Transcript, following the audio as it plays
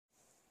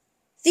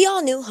The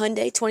all-new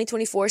Hyundai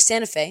 2024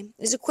 Santa Fe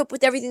is equipped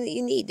with everything that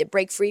you need to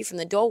break free from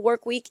the dull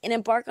work week and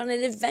embark on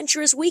an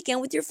adventurous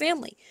weekend with your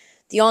family.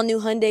 The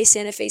all-new Hyundai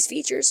Santa Fe's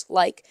features,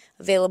 like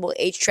available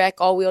H-Track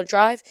all-wheel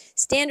drive,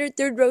 standard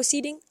third-row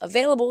seating,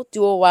 available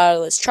dual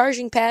wireless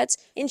charging pads,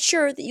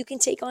 ensure that you can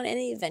take on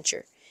any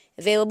adventure.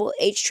 Available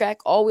H-Track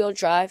all-wheel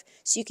drive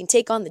so you can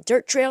take on the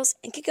dirt trails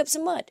and kick up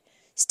some mud.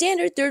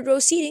 Standard third-row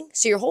seating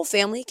so your whole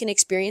family can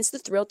experience the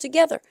thrill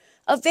together.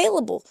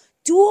 Available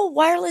dual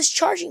wireless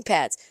charging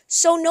pads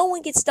so no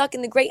one gets stuck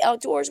in the great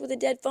outdoors with a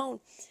dead phone.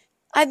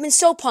 I've been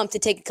so pumped to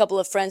take a couple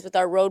of friends with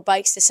our road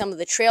bikes to some of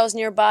the trails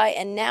nearby,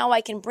 and now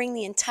I can bring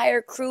the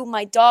entire crew,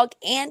 my dog,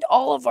 and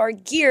all of our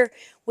gear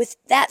with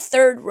that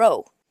third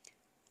row.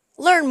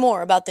 Learn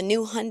more about the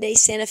new Hyundai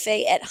Santa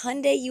Fe at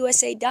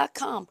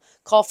HyundaiUSA.com.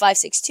 Call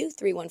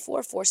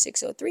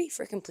 562-314-4603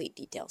 for complete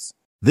details.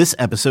 This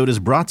episode is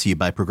brought to you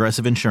by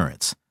Progressive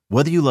Insurance.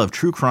 Whether you love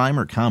true crime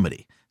or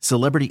comedy,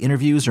 celebrity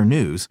interviews or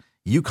news,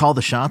 you call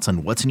the shots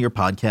on what's in your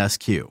podcast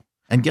queue.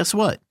 And guess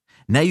what?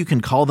 Now you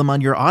can call them on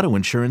your auto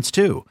insurance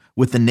too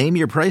with the Name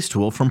Your Price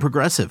tool from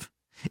Progressive.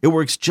 It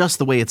works just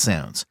the way it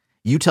sounds.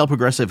 You tell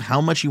Progressive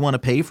how much you want to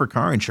pay for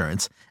car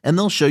insurance, and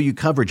they'll show you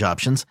coverage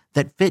options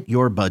that fit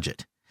your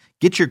budget.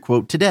 Get your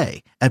quote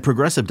today at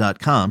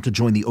Progressive.com to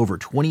join the over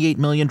 28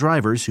 million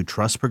drivers who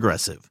trust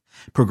Progressive.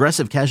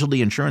 Progressive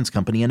Casualty Insurance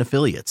Company and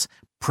Affiliates.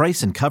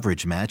 Price and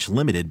coverage match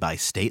limited by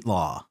state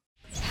law.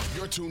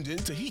 You're tuned in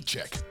to Heat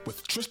Check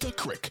with Trista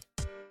Crick.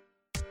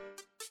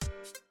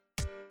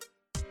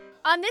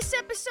 On this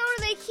episode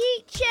of the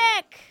Heat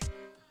Check.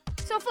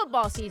 So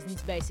football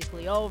season's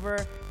basically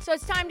over. So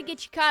it's time to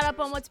get you caught up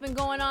on what's been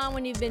going on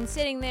when you've been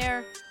sitting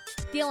there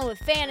dealing with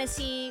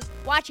fantasy,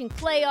 watching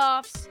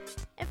playoffs,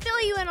 and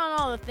fill you in on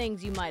all the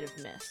things you might have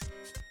missed.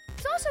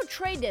 It's also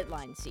trade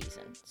deadline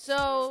season.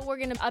 So we're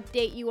going to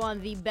update you on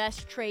the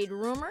best trade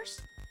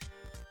rumors.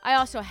 I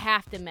also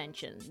have to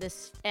mention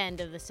this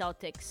end of the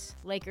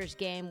Celtics-Lakers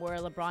game where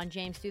LeBron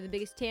James threw the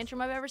biggest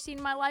tantrum I've ever seen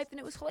in my life,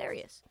 and it was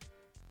hilarious.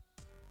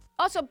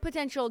 Also,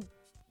 potential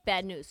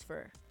bad news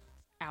for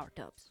our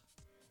Dubs.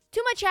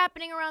 Too much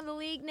happening around the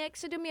league, Nick,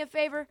 so do me a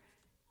favor.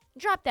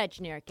 Drop that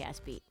generic-ass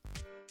beat.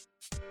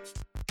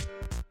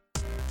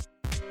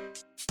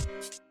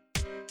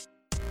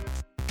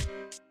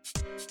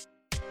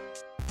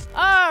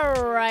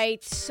 All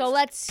right, so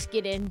let's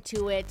get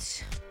into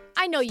it.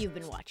 I know you've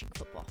been watching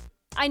football.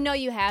 I know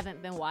you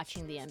haven't been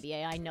watching the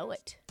NBA. I know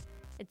it.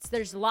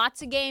 There's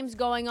lots of games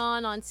going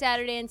on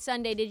Saturday and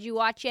Sunday. Did you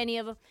watch any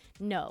of them?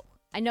 No.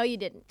 I know you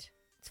didn't.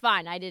 It's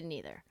fine. I didn't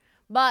either.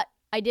 But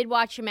I did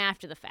watch them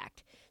after the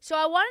fact. So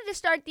I wanted to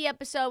start the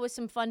episode with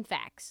some fun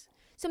facts.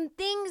 Some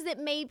things that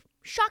may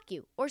shock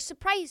you or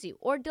surprise you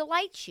or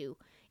delight you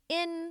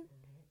in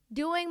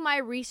doing my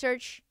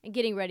research and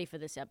getting ready for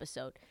this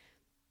episode.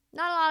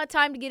 Not a lot of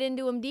time to get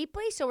into them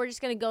deeply, so we're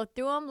just going to go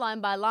through them line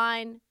by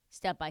line,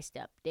 step by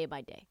step, day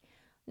by day.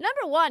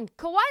 Number one,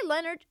 Kawhi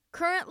Leonard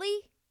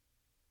currently,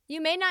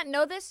 you may not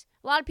know this,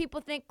 a lot of people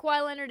think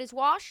Kawhi Leonard is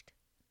washed.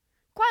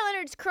 Kawhi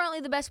Leonard is currently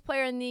the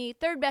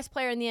third best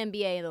player in the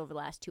NBA over the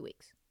last 2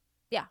 weeks.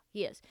 Yeah,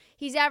 he is.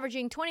 He's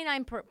averaging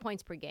 29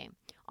 points per game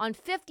on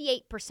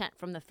 58%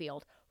 from the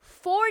field,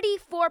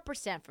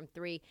 44% from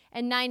three,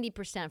 and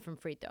 90% from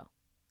free throw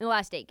in the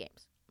last 8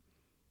 games.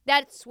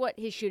 That's what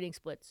his shooting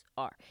splits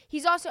are.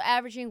 He's also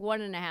averaging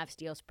 1.5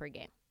 steals per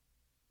game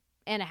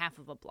and a half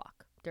of a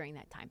block during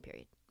that time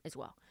period as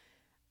well.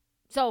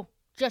 So,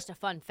 just a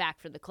fun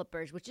fact for the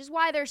Clippers, which is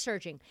why they're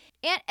surging.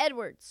 Ant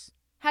Edwards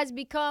has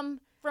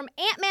become from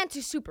Ant-Man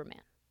to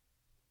Superman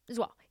as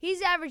well.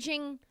 He's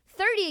averaging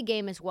 30 a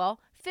game as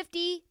well,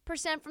 50%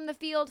 from the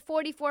field,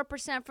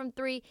 44% from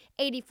three,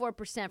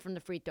 84% from the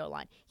free throw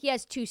line. He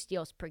has 2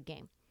 steals per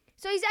game.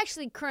 So he's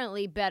actually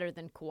currently better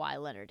than Kawhi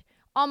Leonard.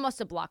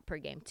 Almost a block per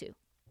game, too.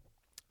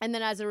 And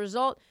then as a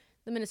result,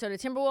 the Minnesota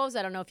Timberwolves,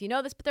 I don't know if you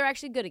know this, but they're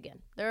actually good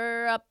again.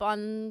 They're up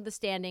on the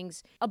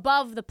standings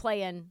above the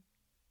play-in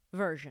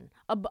version,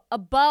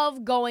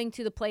 above going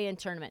to the play-in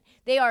tournament.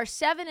 They are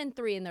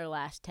 7-3 in their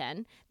last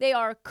 10. They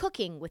are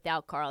cooking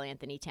without Karl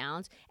Anthony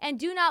Towns. And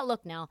do not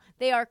look now,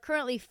 they are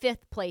currently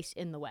 5th place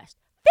in the West.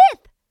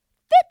 5th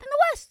in the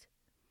West!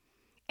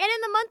 And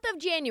in the month of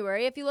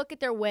January, if you look at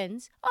their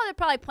wins, they're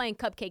probably playing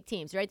cupcake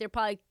teams, right? They're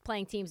probably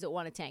playing teams that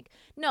want to tank.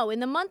 No, in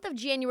the month of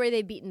January,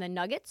 they've beaten the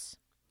Nuggets,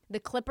 the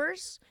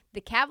Clippers,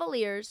 the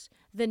Cavaliers,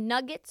 the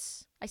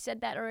Nuggets, I said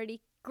that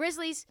already,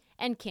 Grizzlies,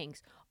 and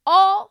Kings.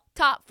 All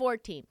top 4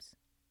 teams.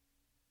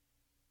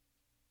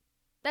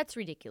 That's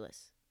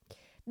ridiculous.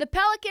 The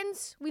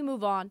Pelicans, we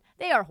move on.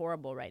 They are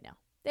horrible right now.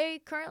 They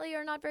currently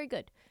are not very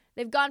good.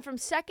 They've gone from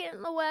 2nd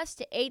in the West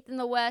to 8th in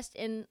the West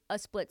in a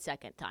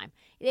split-second time.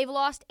 They've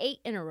lost 8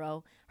 in a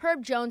row.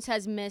 Herb Jones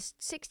has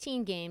missed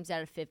 16 games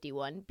out of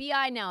 51.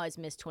 B.I. now has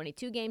missed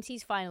 22 games.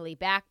 He's finally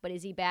back, but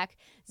is he back?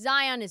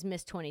 Zion has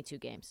missed 22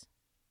 games.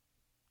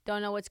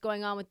 Don't know what's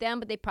going on with them,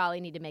 but they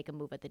probably need to make a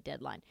move at the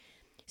deadline.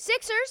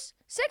 Sixers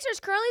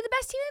currently the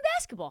best team in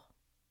basketball.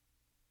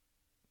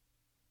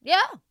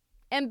 Yeah.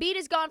 Embiid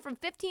has gone from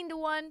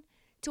 15-1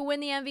 to win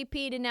the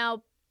MVP to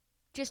now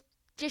just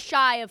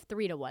shy of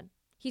 3-1.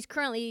 He's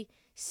currently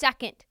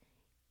second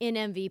in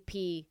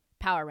MVP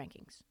power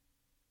rankings.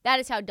 That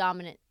is how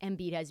dominant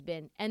Embiid has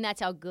been, and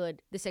that's how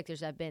good the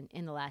Sixers have been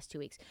in the last 2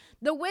 weeks.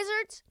 The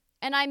Wizards,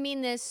 and I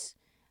mean this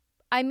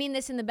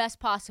in the best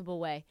possible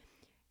way,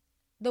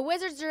 the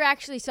Wizards are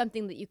actually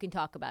something that you can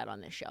talk about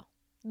on this show.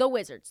 The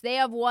Wizards, they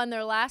have won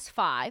their last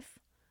 5.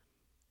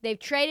 They've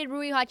traded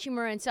Rui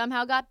Hachimura and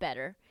somehow got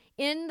better.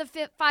 In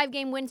the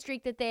 5-game win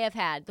streak that they have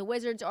had, the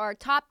Wizards are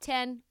top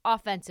 10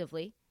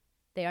 offensively.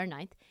 They are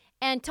 9th.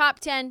 And top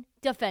 10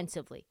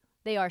 defensively.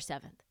 They are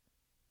 7th.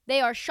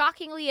 They are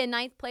shockingly in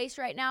 9th place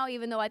right now,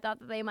 even though I thought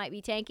that they might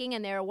be tanking,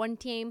 and they're one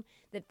team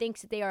that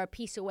thinks that they are a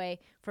piece away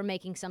from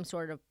making some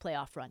sort of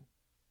playoff run.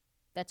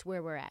 That's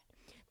where we're at.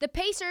 The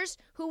Pacers,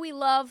 who we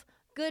love,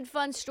 good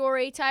fun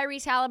story,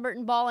 Tyrese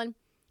Halliburton balling,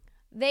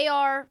 they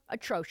are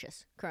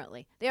atrocious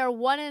currently. They are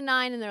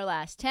 1-9 in their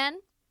last 10,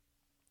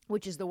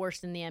 which is the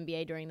worst in the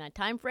NBA during that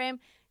time frame,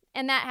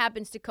 and that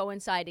happens to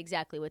coincide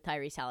exactly with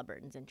Tyrese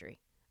Halliburton's injury.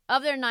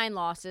 Of their 9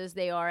 losses,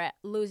 they are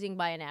losing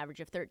by an average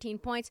of 13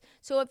 points.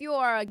 So if you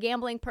are a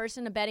gambling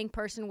person, a betting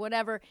person,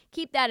 whatever,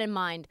 keep that in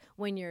mind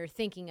when you're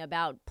thinking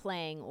about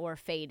playing or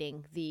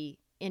fading the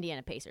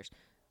Indiana Pacers.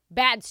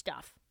 Bad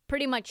stuff.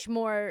 Pretty much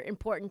more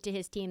important to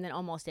his team than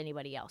almost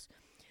anybody else.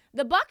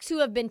 The Bucks, who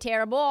have been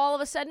terrible, all of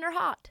a sudden are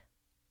hot.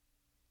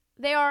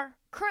 They are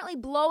currently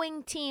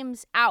blowing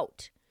teams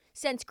out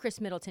since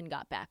Chris Middleton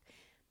got back.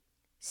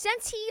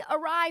 Since he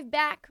arrived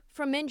back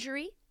from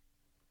injury,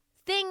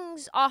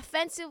 things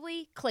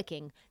offensively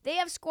clicking. They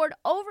have scored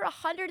over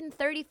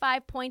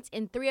 135 points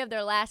in 3 of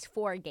their last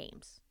 4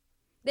 games.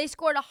 They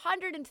scored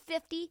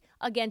 150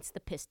 against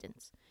the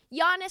Pistons.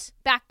 Giannis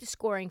back to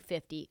scoring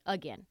 50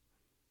 again.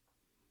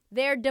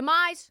 Their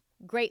demise,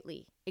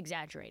 greatly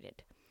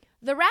exaggerated.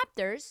 The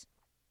Raptors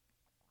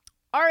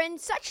are in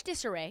such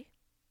disarray,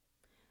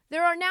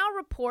 there are now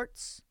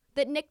reports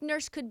that Nick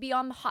Nurse could be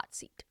on the hot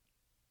seat.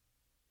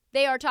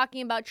 They are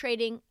talking about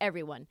trading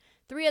everyone.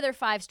 3 of their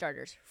 5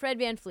 starters, Fred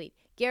VanVleet,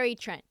 Gary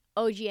Trent,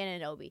 OG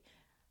Anunoby.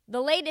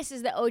 The latest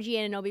is that OG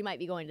Anunoby might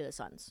be going to the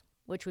Suns,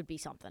 which would be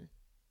something,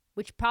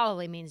 which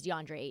probably means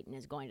DeAndre Ayton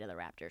is going to the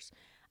Raptors.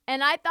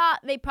 And I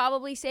thought they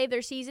probably saved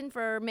their season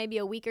for maybe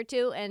a week or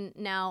 2, and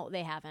now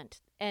they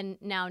haven't. And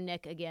now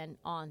Nick again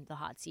on the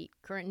hot seat.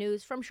 Current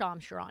news from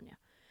Shams Charania.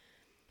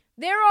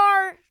 There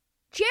are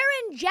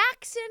Jaren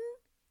Jackson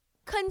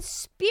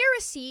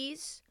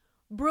conspiracies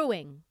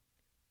brewing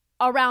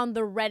around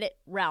the Reddit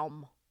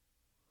realm.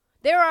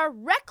 There are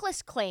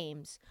reckless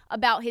claims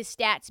about his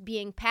stats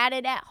being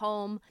padded at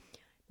home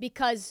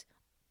because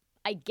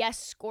I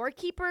guess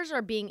scorekeepers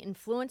are being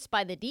influenced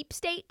by the deep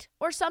state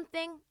or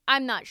something.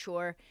 I'm not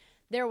sure.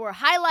 There were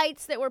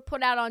highlights that were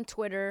put out on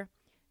Twitter.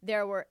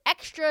 There were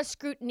extra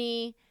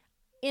scrutiny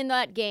in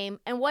that game.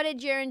 And what did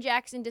Jaren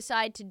Jackson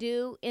decide to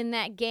do in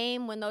that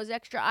game when those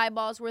extra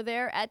eyeballs were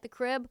there at the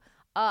crib?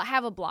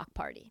 Have a block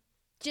party.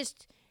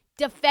 Just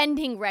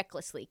defending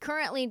recklessly.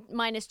 Currently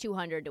minus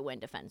 200 to win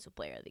Defensive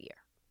Player of the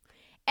Year.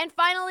 And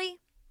finally,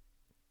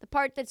 the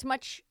part that's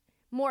much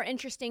more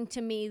interesting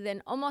to me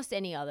than almost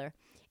any other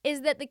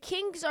is that the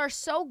Kings are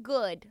so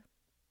good,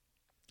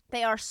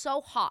 they are so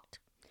hot,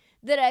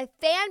 that a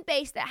fan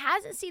base that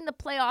hasn't seen the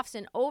playoffs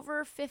in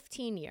over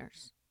 15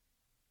 years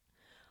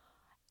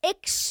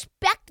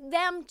expect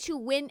them to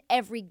win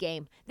every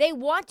game. They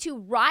want to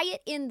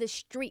riot in the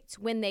streets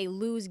when they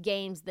lose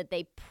games that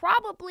they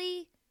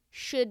probably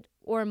should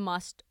or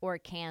must or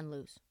can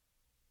lose.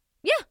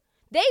 Yeah,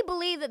 they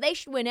believe that they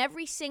should win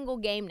every single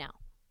game now.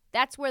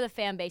 That's where the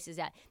fan base is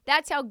at.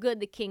 That's how good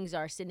the Kings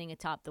are sitting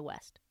atop the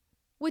West.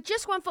 With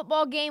just one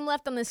football game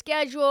left on the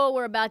schedule,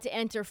 we're about to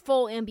enter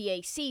full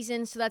NBA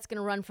season, so that's going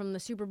to run from the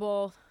Super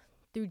Bowl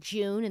through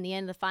June and the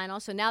end of the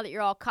finals. So now that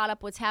you're all caught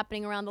up what's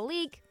happening around the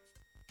league,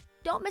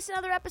 don't miss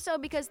another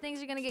episode because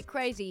things are going to get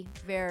crazy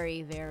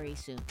very, very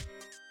soon.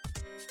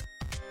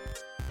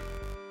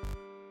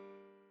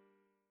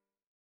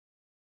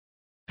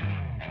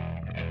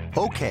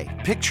 Okay,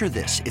 picture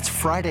this. It's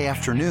Friday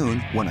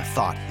afternoon when a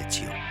thought hits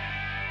you.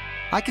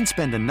 I can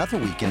spend another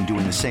weekend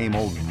doing the same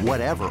old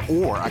whatever,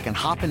 or I can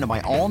hop into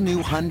my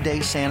all-new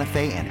Hyundai Santa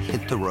Fe and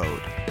hit the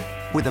road.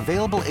 With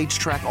available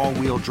H-Track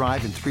all-wheel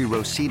drive and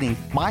 3-row seating,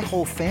 my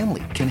whole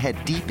family can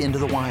head deep into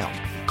the wild.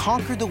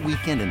 Conquer the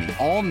weekend in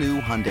the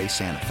all-new Hyundai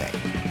Santa Fe.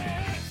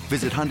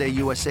 Visit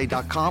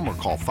HyundaiUSA.com or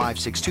call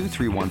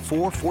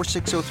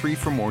 562-314-4603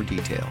 for more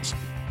details.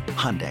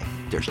 Hyundai,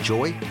 there's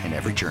joy in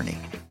every journey.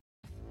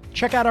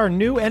 Check out our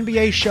new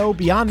NBA show,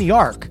 Beyond the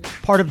Arc,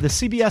 part of the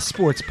CBS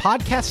Sports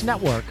Podcast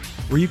Network,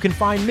 where you can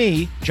find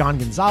me, John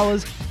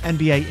Gonzalez,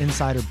 NBA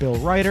insider Bill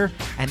Ryder,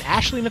 and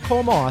Ashley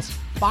Nicole Moss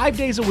 5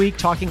 days a week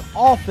talking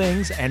all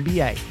things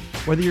NBA.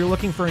 Whether you're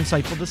looking for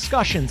insightful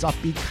discussions,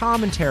 upbeat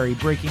commentary,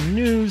 breaking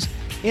news,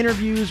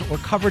 interviews, or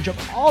coverage of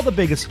all the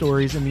biggest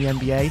stories in the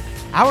NBA,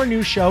 our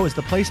new show is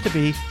the place to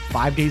be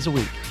 5 days a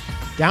week.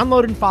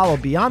 Download and follow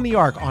Beyond the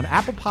Arc on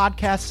Apple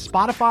Podcasts,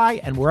 Spotify,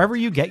 and wherever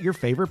you get your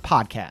favorite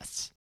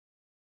podcasts.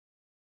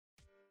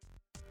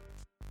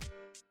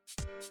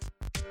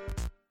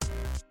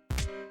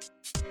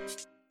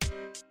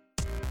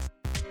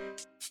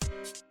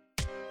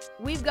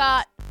 we've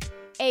got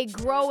a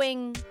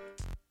growing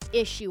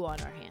issue on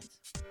our hands,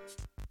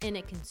 and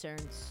it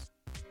concerns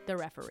the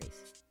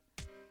referees.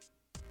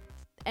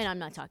 And I'm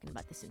not talking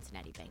about the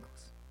Cincinnati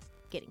Bengals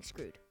getting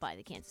screwed by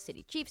the Kansas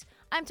City Chiefs.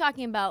 I'm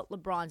talking about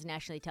LeBron's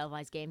nationally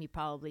televised game you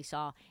probably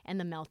saw and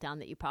the meltdown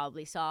that you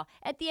probably saw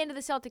at the end of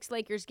the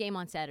Celtics-Lakers game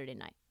on Saturday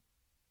night.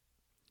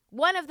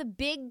 One of the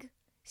big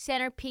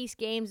centerpiece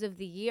games of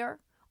the year,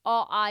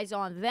 all eyes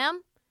on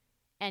them,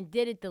 and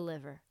did it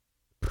deliver?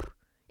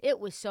 It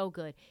was so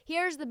good.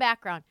 Here's the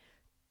background.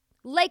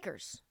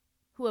 Lakers,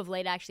 who of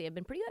late actually have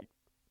been pretty good.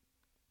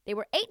 They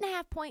were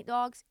 8.5-point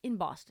dogs in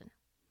Boston.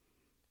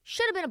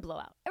 Should have been a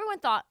blowout. Everyone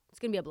thought it's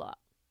going to be a blowout.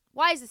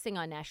 Why is this thing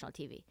on national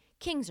TV?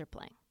 Kings are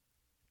playing.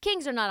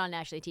 Kings are not on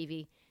national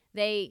TV.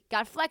 They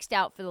got flexed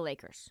out for the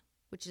Lakers,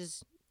 which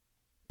is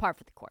par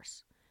for the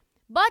course.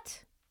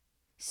 But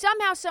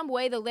somehow, some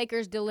way, the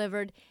Lakers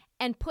delivered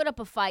and put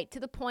up a fight to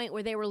the point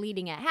where they were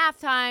leading at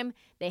halftime.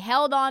 They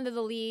held on to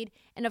the lead.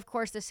 And, of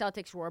course, the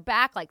Celtics were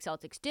back like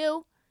Celtics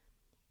do.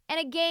 And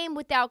a game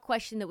without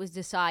question that was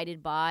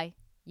decided by,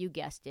 you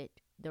guessed it,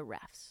 the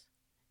refs.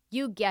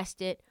 You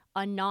guessed it,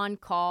 a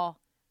non-call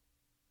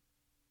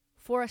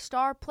for a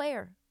star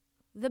player,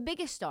 the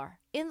biggest star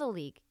in the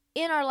league,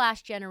 in our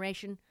last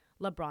generation,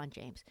 LeBron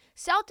James.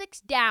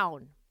 Celtics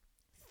down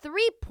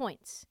 3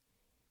 points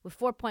with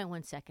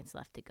 4.1 seconds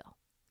left to go.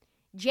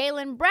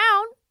 Jaylen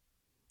Brown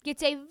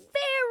gets a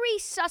very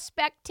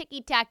suspect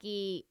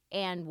ticky-tacky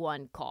and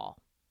one call.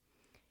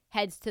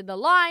 Heads to the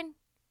line.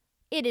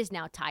 It is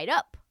now tied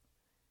up.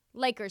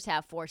 Lakers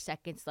have 4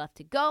 seconds left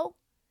to go.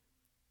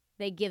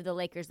 They give the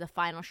Lakers the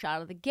final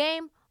shot of the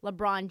game.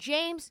 LeBron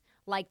James,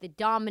 like the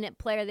dominant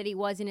player that he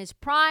was in his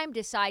prime,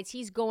 decides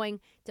he's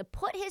going to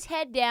put his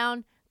head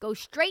down, go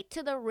straight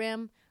to the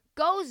rim,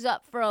 goes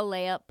up for a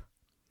layup,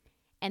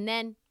 and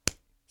then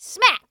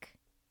smack.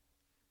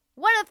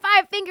 What do the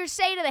 5 fingers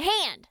say to the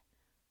hand?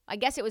 I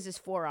guess it was his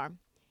forearm.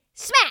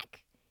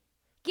 Smack.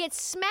 Gets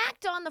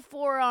smacked on the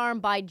forearm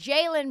by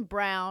Jaylen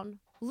Brown,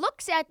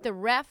 looks at the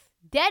ref,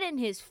 dead in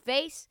his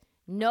face,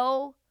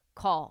 no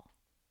call.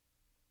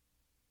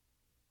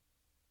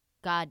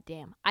 God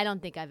damn. I don't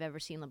think I've ever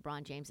seen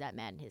LeBron James that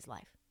mad in his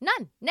life.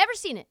 None. Never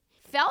seen it.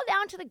 Fell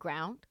down to the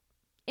ground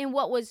in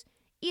what was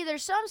either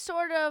some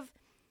sort of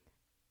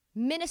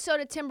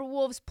Minnesota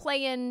Timberwolves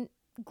playing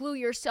glue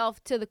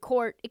yourself to the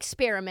court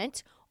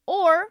experiment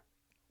or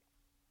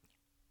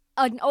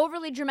an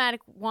overly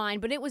dramatic whine,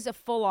 but it was a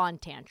full-on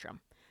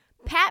tantrum.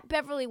 Pat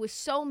Beverly was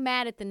so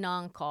mad at the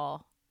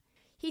non-call,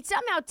 he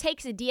somehow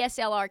takes a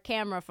DSLR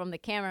camera from the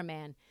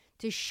cameraman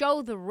to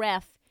show the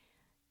ref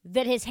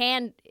that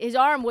his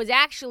arm was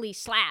actually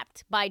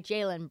slapped by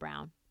Jaylen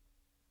Brown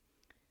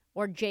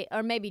or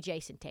maybe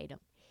Jason Tatum.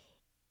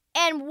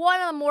 And one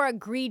of the more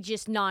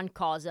egregious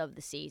non-calls of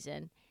the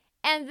season.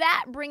 And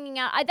that bringing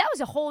out, that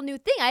was a whole new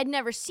thing. I'd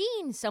never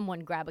seen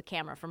someone grab a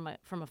camera from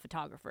a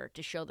photographer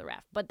to show the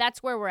ref. But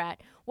that's where we're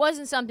at.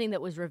 Wasn't something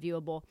that was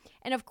reviewable.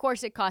 And of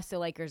course it cost the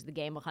Lakers the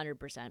game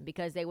 100%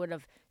 because they would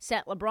have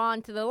sent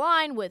LeBron to the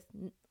line with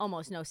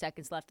almost no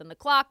seconds left on the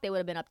clock. They would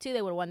have been up 2.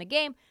 They would have won the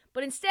game.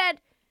 But instead,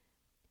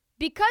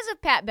 because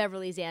of Pat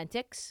Beverly's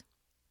antics,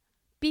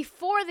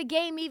 before the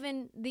game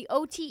the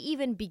OT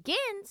even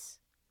begins,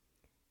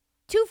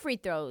 2 free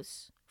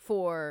throws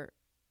for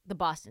the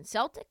Boston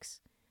Celtics,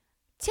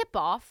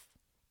 tip-off,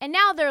 and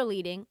now they're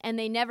leading, and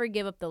they never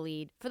give up the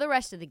lead for the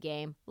rest of the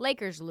game.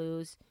 Lakers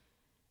lose.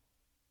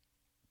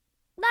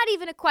 Not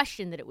even a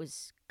question that it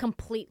was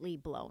completely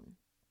blown.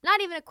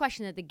 Not even a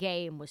question that the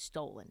game was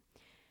stolen.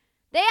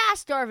 They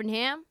asked Darvin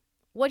Ham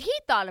what he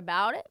thought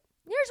about it.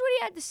 Here's what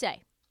he had to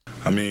say.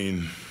 I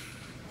mean,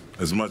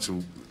 as much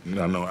as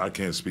I know, I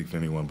can't speak for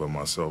anyone but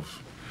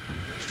myself.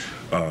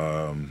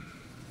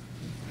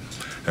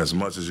 As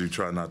much as you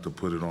try not to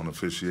put it on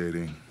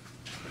officiating,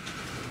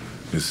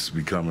 it's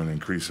becoming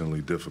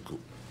increasingly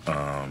difficult.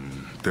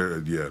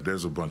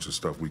 There's a bunch of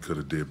stuff we could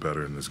have did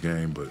better in this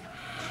game, but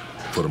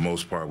for the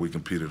most part, we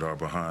competed our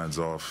behinds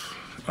off,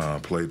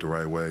 played the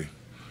right way,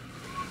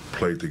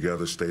 played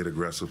together, stayed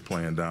aggressive,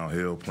 playing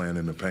downhill, playing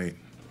in the paint.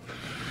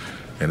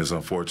 And it's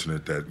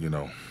unfortunate that,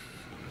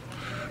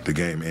 the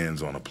game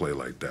ends on a play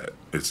like that.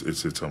 It's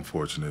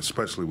unfortunate,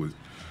 especially with,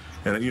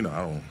 and you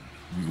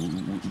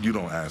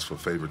don't ask for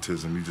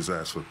favoritism, you just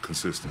ask for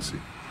consistency.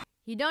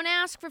 You don't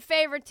ask for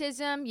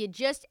favoritism, you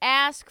just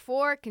ask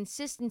for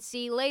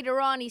consistency. Later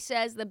on, he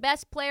says, the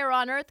best player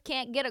on earth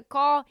can't get a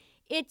call.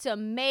 It's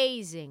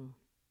amazing.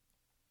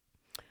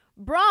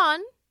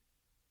 Bron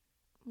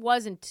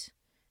wasn't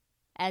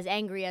as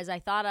angry as I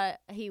thought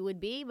he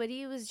would be, but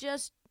he was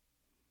just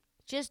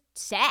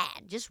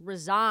sad, just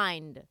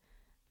resigned.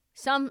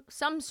 Some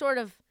sort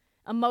of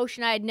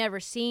emotion I had never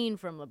seen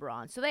from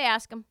LeBron. So they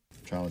ask him.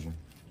 Challenging.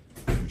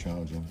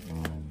 Challenging.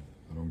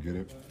 I don't get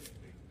it.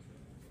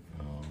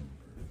 I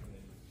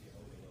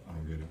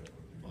don't get it.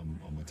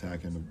 I'm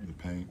attacking the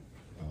paint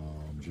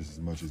just as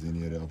much as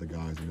any of the other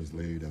guys in this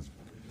league that's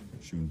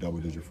shooting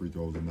double-digit free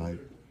throws a night.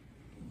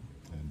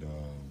 And,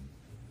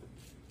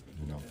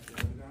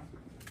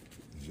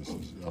 it's just,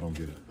 I don't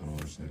get it. I don't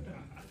understand it.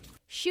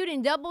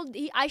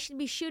 I should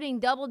be shooting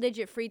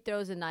double-digit free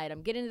throws a night.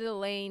 I'm getting to the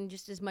lane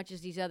just as much as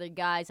these other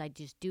guys. I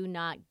just do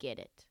not get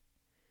it.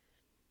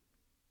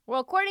 Well,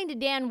 according to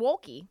Dan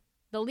Wolke,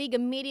 the league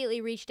immediately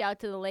reached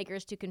out to the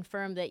Lakers to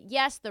confirm that,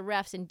 yes, the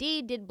refs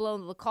indeed did blow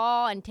the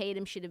call, and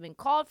Tatum should have been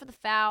called for the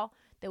foul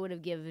that would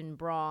have given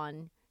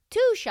Braun 2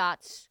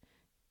 shots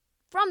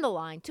from the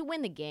line to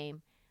win the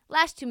game.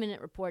 Last 2-minute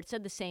report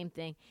said the same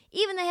thing.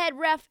 Even the head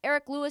ref,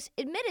 Eric Lewis,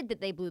 admitted that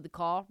they blew the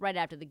call right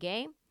after the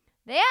game.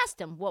 They asked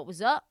him what was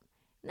up,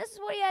 and this is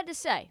what he had to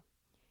say.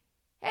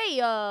 Hey,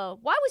 why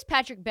was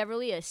Patrick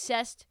Beverley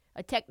assessed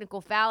a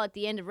technical foul at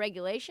the end of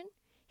regulation?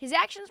 His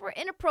actions were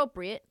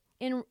inappropriate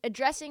in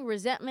addressing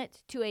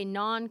resentment to a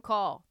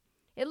non-call.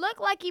 It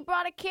looked like he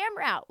brought a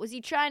camera out. Was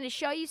he trying to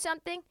show you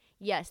something?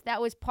 Yes,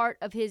 that was part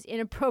of his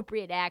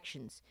inappropriate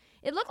actions.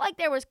 It looked like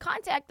there was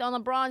contact on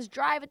LeBron's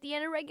drive at the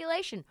end of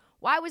regulation.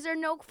 Why was there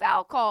no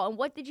foul call, and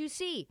what did you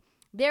see?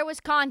 There was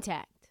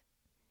contact.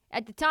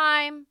 At the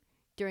time,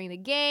 during the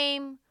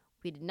game,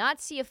 we did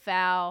not see a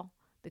foul.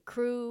 The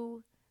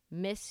crew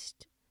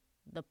missed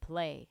the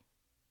play.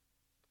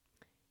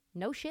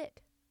 No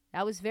shit.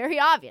 That was very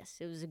obvious.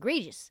 It was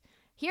egregious.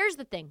 Here's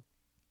the thing.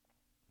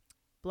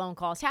 Blown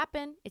calls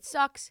happen. It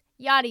sucks.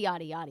 Yada,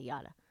 yada, yada,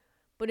 yada.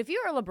 But if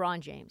you're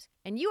LeBron James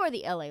and you are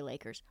the LA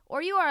Lakers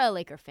or you are a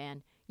Laker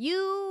fan,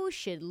 you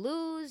should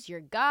lose your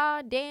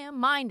goddamn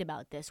mind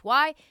about this.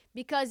 Why?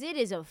 Because it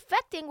is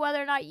affecting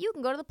whether or not you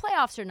can go to the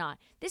playoffs or not.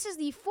 This is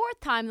the 4th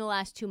time in the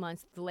last 2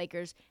 months that the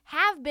Lakers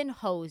have been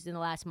hosed in the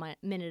last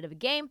minute of a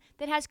game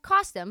that has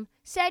cost them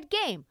said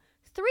game.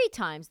 3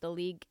 times the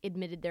league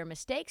admitted their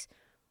mistakes.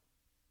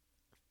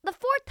 The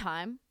 4th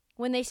time,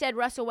 when they said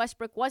Russell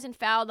Westbrook wasn't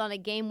fouled on a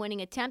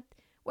game-winning attempt,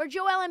 where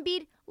Joel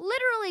Embiid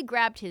literally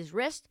grabbed his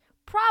wrist,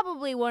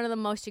 probably one of the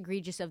most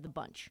egregious of the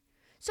bunch.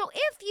 So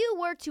if you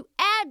were to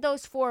add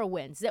those 4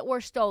 wins that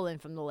were stolen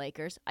from the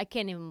Lakers, I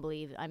can't even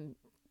believe I'm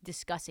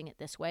discussing it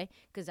this way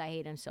because I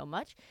hate them so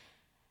much.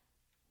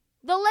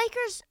 The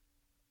Lakers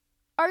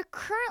are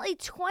currently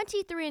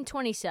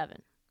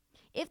 23-27.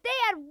 If they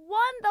had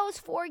won those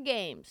 4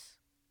 games,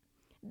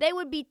 they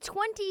would be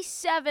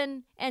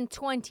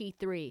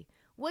 27-23,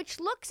 which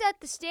looks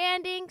at the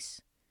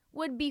standings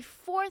would be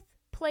 4th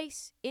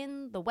place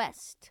in the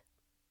West.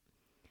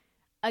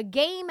 A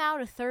game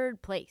out of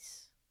 3rd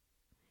place.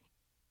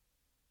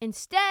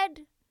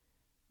 Instead,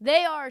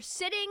 they are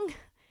sitting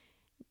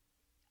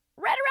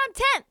right around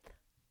 10th.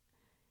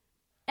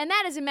 And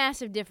that is a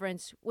massive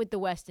difference with the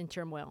West in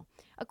turmoil.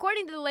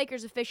 According to the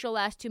Lakers' official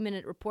last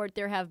 2-minute report,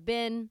 there have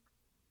been,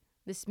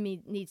 this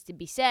needs to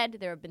be said,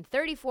 there have been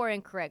 34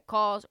 incorrect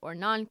calls or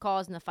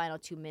non-calls in the final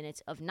 2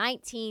 minutes of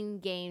 19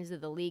 games that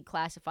the league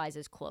classifies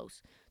as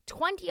close.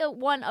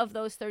 21 of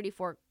those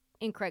 34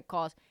 incorrect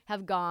calls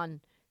have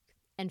gone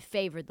and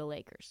favored the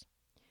Lakers.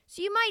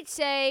 So you might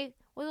say,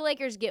 well, the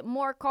Lakers get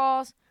more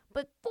calls,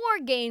 but 4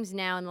 games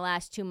now in the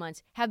last 2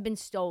 months have been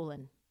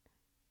stolen.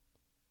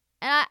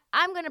 And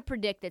I'm going to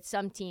predict that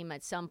some team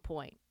at some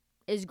point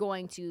is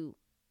going to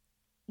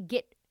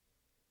get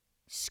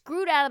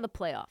screwed out of the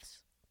playoffs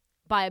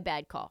by a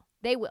bad call.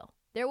 They will.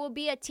 There will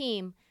be a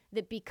team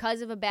that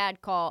because of a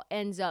bad call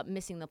ends up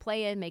missing the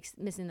play-in,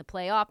 missing the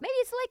playoff. Maybe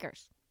it's the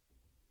Lakers.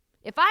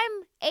 If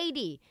I'm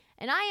AD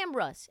and I am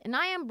Russ and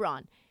I am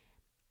Braun,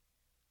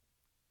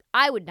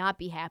 I would not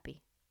be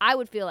happy. I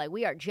would feel like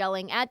we are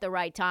gelling at the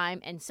right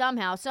time, and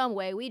somehow, some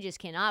way, we just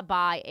cannot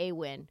buy a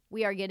win.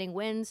 We are getting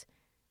wins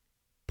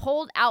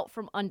pulled out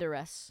from under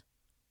us.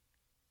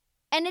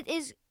 And it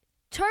is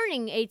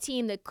turning a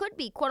team that could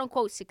be,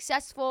 quote-unquote,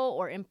 successful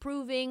or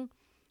improving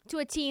to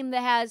a team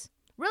that has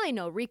really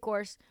no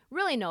recourse,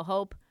 really no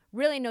hope,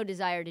 really no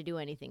desire to do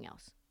anything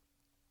else.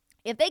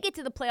 If they get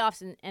to the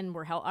playoffs and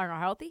are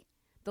healthy,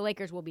 the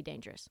Lakers will be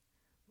dangerous.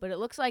 But it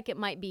looks like it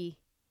might be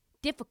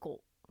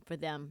difficult for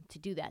them to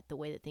do that the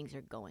way that things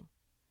are going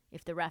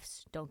if the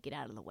refs don't get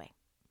out of the way.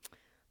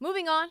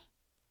 Moving on.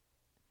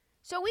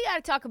 So we got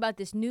to talk about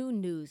this new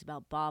news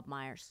about Bob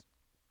Myers.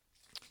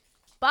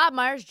 Bob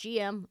Myers,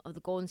 GM of the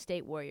Golden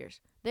State Warriors.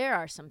 There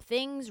are some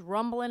things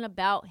rumbling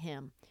about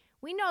him.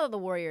 We know the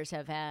Warriors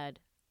have had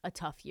a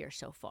tough year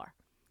so far.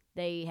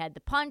 They had the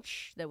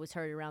punch that was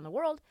heard around the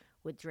world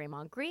with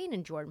Draymond Green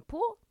and Jordan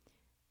Poole.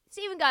 It's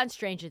even gotten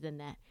stranger than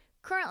that.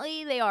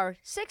 Currently, they are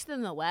 6th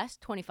in the West,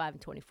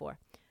 25-24.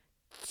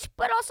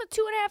 But also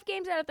 2.5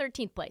 games out of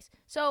 13th place.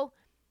 So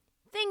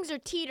things are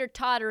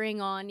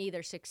teeter-tottering on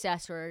either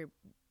success or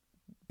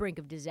brink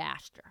of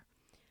disaster.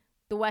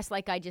 The West,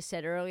 like I just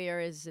said earlier,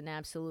 is an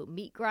absolute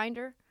meat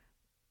grinder.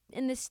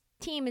 And this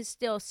team is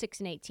still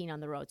 6-18 on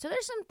the road. So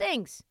there's some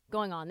things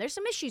going on. There's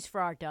some issues for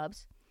our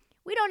Dubs.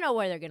 We don't know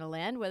where they're going to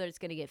land, whether it's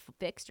going to get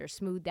fixed or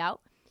smoothed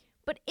out.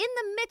 But in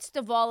the midst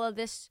of all of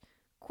this,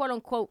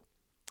 quote-unquote,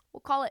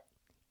 we'll call it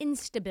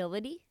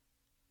instability,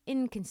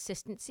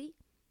 inconsistency,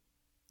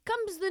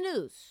 comes the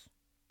news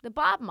that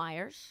Bob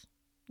Myers,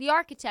 the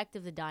architect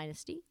of the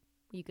dynasty,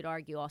 you could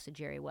argue also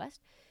Jerry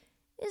West,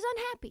 is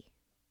unhappy.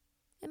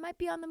 It might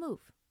be on the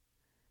move.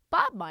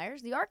 Bob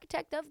Myers, the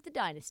architect of the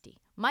dynasty,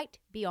 might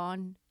be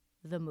on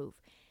the move.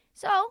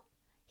 So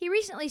He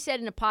recently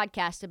said in a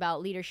podcast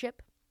about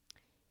leadership,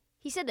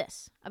 he said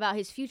this about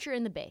his future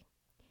in the Bay.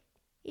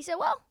 He said,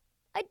 well,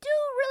 I do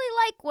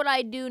really like what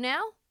I do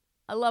now.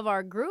 I love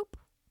our group.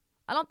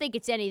 I don't think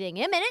it's anything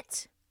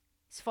imminent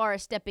as far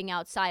as stepping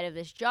outside of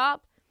this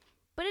job,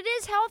 but it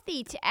is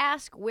healthy to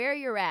ask where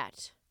you're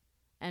at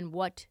and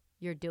what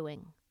you're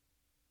doing.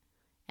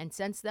 And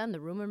since then, the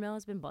rumor mill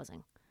has been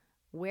buzzing.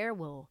 Where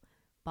will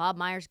Bob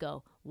Myers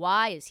go?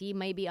 Why is he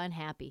maybe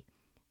unhappy?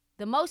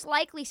 The most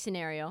likely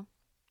scenario,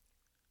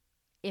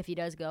 if he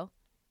does go,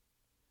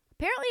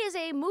 apparently is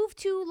a move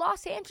to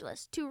Los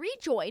Angeles to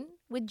rejoin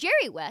with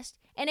Jerry West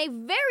and a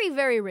very,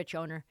 very rich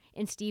owner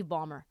in Steve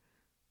Ballmer.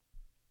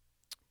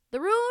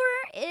 The rumor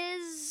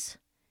is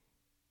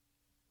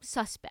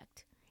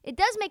suspect. It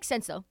does make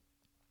sense, though,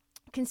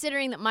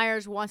 considering that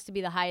Myers wants to be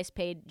the highest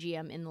paid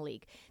GM in the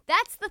league.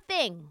 That's the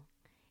thing,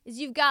 is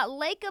you've got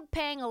Lacob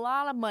paying a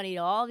lot of money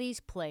to all these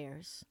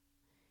players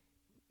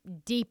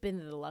deep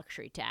into the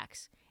luxury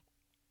tax,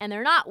 and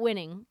they're not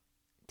winning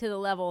to the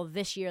level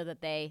this year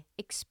that they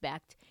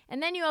expect.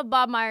 And then you have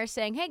Bob Myers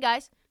saying, hey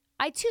guys,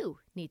 I too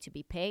need to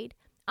be paid.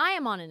 I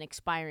am on an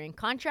expiring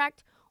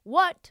contract.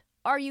 What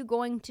are you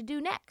going to do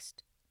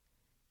next?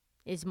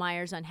 Is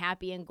Myers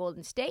unhappy in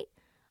Golden State?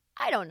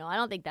 I don't know. I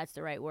don't think that's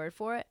the right word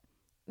for it.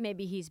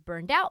 Maybe he's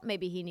burned out.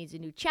 Maybe he needs a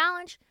new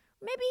challenge.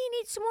 Maybe he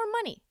needs some more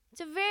money.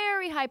 It's a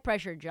very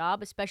high-pressure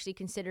job, especially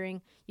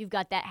considering you've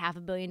got that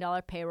 $500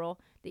 million payroll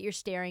that you're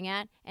staring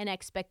at and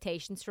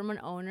expectations from an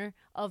owner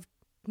of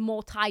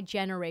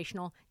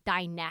multi-generational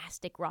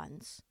dynastic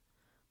runs.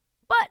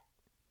 But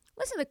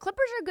listen, the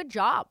Clippers are a good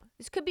job.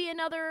 This could be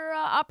another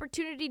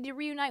opportunity to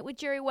reunite with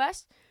Jerry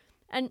West.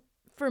 And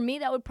for me,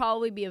 that would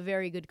probably be a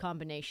very good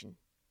combination.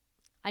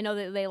 I know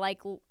that they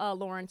like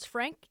Lawrence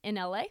Frank in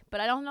LA,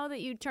 but I don't know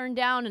that you'd turn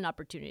down an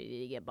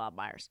opportunity to get Bob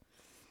Myers.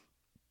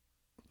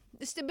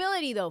 The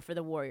stability, though, for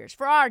the Warriors,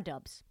 for our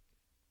Dubs,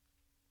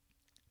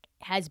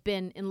 has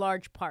been in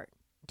large part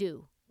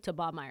due to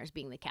Bob Myers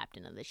being the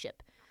captain of the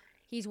ship.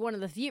 He's one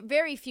of the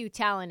very few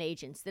talent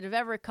agents that have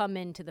ever come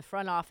into the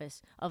front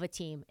office of a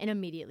team and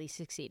immediately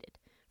succeeded.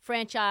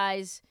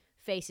 Franchise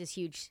faces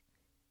huge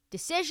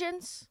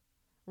decisions,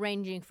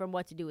 ranging from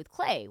what to do with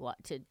Clay,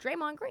 to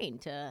Draymond Green,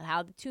 to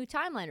how the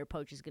two-timeliner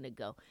approach is going to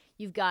go.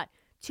 You've got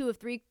 2 of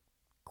 3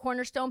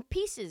 cornerstone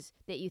pieces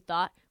that you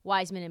thought,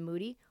 Wiseman and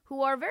Moody,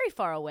 who are very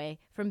far away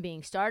from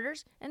being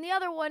starters, and the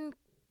other one,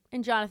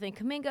 in Jonathan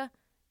Kuminga,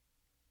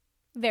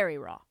 very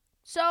raw.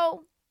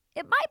 So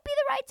it might be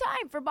the right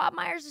time for Bob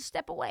Myers to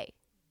step away.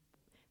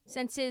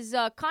 Since his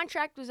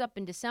contract was up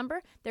in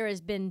December, there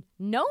has been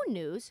no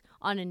news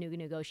on a new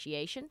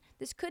negotiation.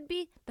 This could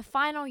be the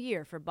final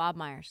year for Bob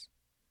Myers.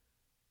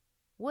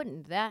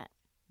 Wouldn't that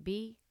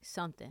be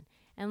something?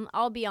 And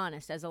I'll be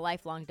honest, as a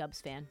lifelong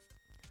Dubs fan,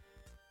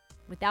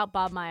 without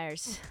Bob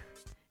Myers,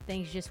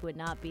 things just would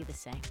not be the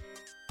same.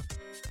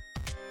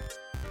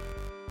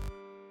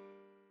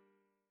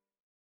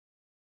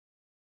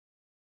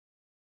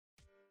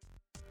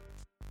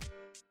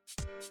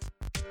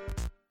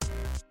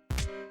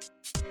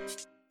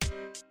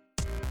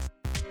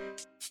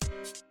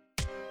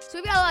 So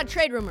we've got a lot of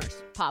trade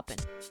rumors popping.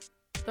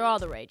 They're all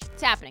the rage.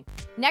 It's happening.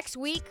 Next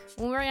week,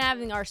 when we're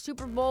having our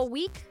Super Bowl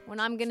week, when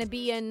I'm going to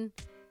be in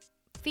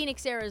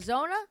Phoenix,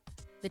 Arizona,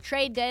 the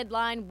trade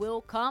deadline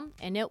will come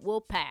and it will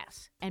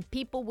pass, and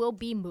people will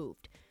be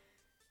moved.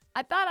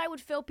 I thought I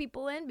would fill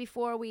people in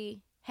before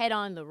we head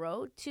on the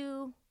road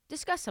to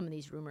discuss some of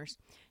these rumors.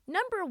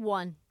 Number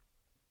 1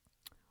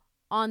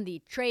 on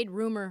the trade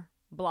rumor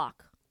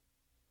block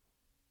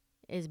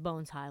is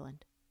Bones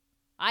Hyland.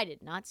 I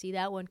did not see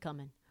that one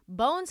coming.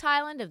 Bones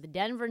Hyland of the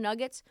Denver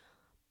Nuggets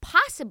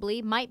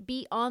possibly might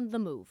be on the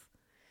move.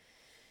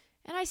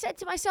 And I said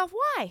to myself,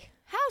 why?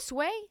 How,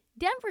 Sway?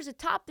 Denver's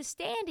atop the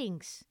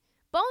standings.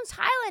 Bones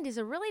Hyland is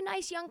a really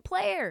nice young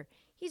player.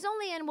 He's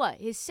only in,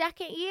 his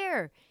second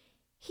year.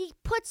 He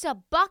puts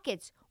up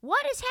buckets.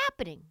 What is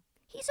happening?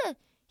 He's a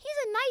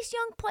nice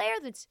young player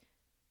that's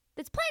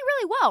playing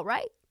really well,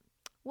 right?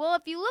 Well,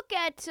 if you look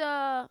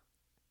at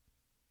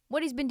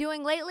what he's been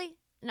doing lately,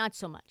 not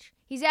so much.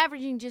 He's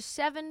averaging just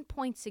 7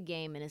 points a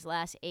game in his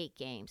last 8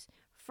 games,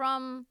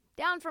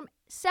 down from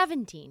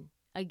 17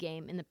 a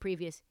game in the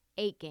previous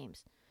 8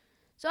 games.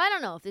 So I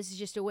don't know if this is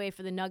just a way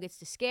for the Nuggets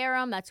to scare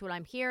him. That's what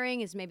I'm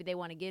hearing, is maybe they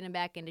want to get him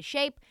back into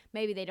shape.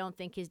 Maybe they don't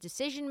think his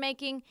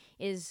decision-making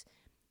is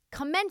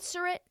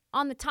commensurate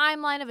on the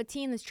timeline of a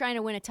team that's trying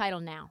to win a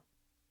title now.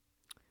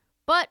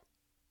 But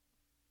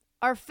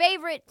our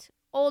favorite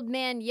old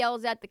man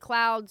yells at the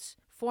clouds,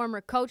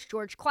 former coach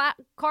George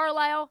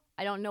Carlisle,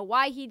 I don't know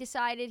why he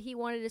decided he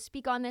wanted to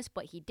speak on this,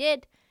 but he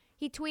did.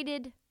 He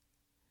tweeted,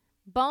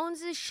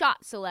 Bones'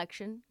 shot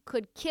selection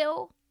could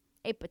kill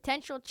a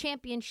potential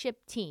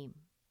championship team.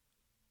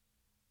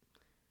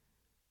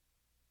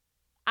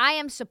 I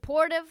am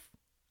supportive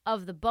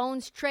of the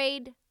Bones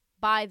trade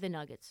by the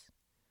Nuggets.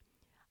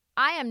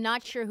 I am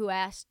not sure who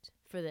asked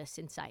for this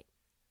insight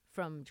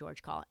from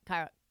George Carl.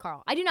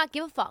 I do not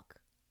give a fuck,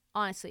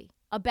 honestly,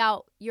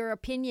 about your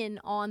opinion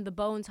on the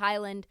Bones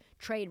Hyland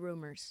trade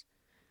rumors.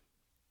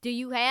 Do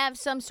you have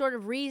some sort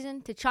of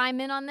reason to chime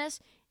in on this?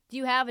 Do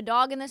you have a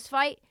dog in this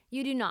fight?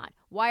 You do not.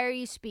 Why are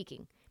you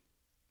speaking?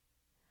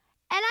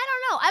 And I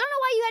don't know. I don't know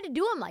why you had to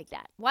do him like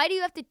that. Why do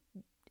you have to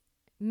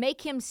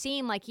make him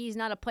seem like he's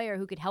not a player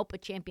who could help a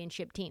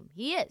championship team?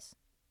 He is.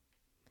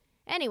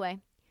 Anyway,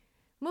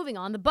 moving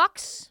on. The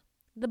Bucks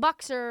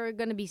are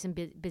going to be some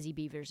busy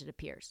beavers, it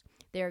appears.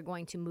 They're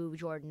going to move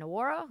Jordan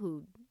Nwora,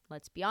 who,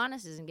 let's be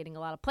honest, isn't getting a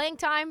lot of playing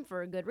time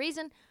for a good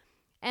reason.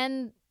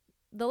 And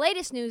the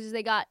latest news is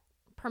they got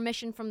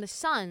permission from the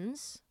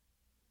Suns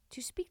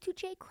to speak to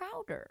Jay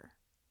Crowder.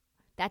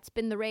 That's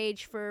been the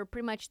rage for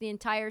pretty much the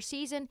entire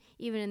season,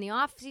 even in the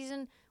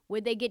offseason.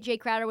 Would they get Jay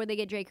Crowder? Would they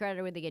get Jay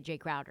Crowder? Would they get Jay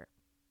Crowder?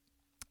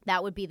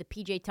 That would be the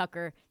P.J.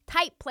 Tucker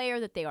type player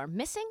that they are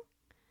missing.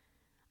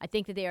 I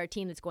think that they are a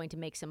team that's going to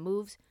make some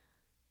moves.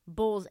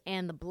 Bulls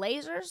and the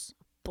Blazers.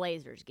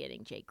 Blazers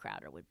getting Jay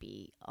Crowder would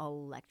be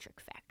electric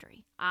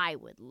factory. I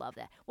would love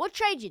that. We'll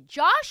trade you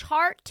Josh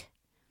Hart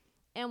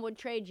and we'll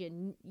trade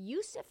you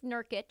Yusuf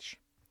Nurkic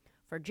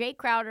for Jay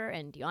Crowder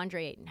and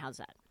DeAndre Ayton. How's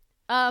that?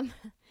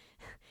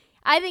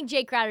 I think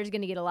Jay Crowder is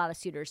going to get a lot of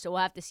suitors, so we'll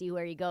have to see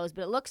where he goes.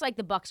 But it looks like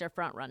the Bucks are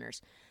front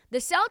runners. The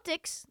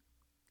Celtics,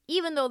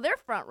 even though they're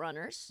front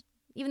runners,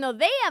 even though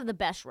they have the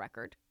best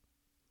record,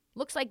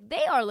 looks like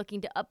they are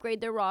looking to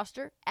upgrade their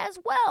roster as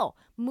well,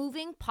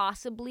 moving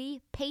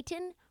possibly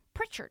Peyton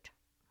Pritchard,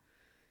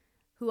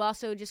 who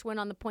also just went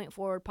on the Point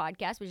Forward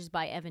podcast, which is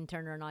by Evan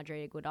Turner and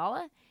Andre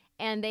Iguodala.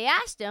 And they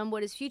asked him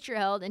what his future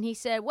held, and he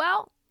said,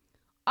 well,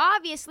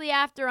 obviously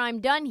after I'm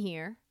done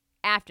here,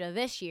 after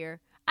this year,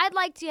 I'd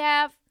like to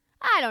have,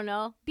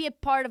 be a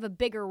part of a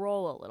bigger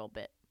role a little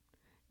bit.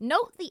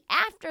 Note the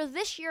after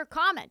this year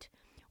comment.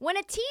 When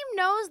a team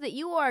knows that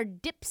you are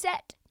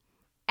dipset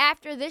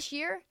after this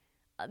year,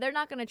 they're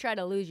not going to try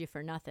to lose you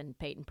for nothing,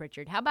 Peyton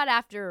Pritchard. How about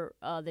after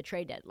the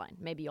trade deadline?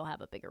 Maybe you'll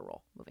have a bigger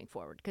role moving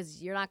forward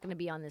because you're not going to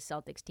be on the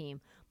Celtics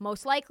team.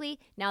 Most likely,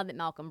 now that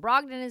Malcolm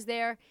Brogdon is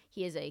there,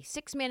 he is a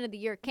Six-Man of the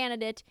Year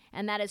candidate,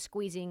 and that is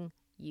squeezing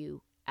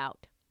you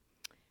out.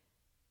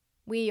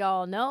 We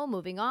all know,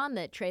 moving on,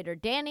 that trader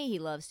Danny, he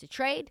loves to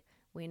trade.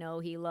 We know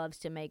he loves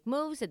to make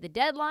moves at the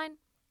deadline.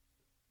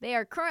 They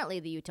are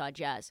currently, the Utah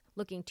Jazz,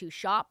 looking to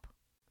shop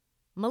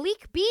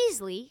Malik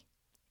Beasley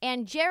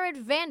and Jared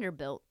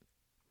Vanderbilt.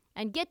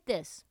 And get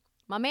this,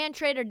 my man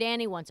Trader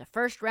Danny wants a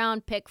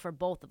first-round pick for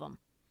both of them.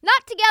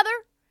 Not together,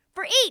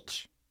 for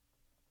each.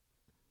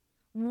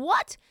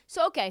 What?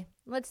 So, okay,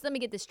 let me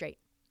get this straight.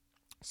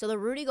 So the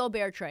Rudy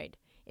Gobert trade,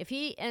 if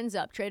he ends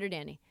up, Trader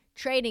Danny,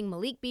 trading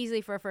Malik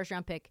Beasley for a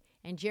first-round pick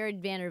and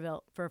Jared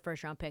Vanderbilt for a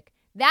first-round pick,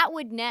 that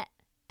would net,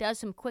 does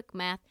some quick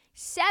math,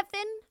 7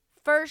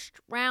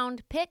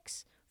 first-round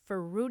picks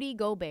for Rudy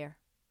Gobert.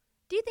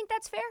 Do you think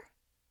that's fair?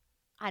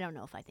 I don't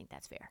know if I think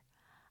that's fair.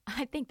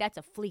 I think that's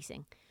a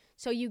fleecing.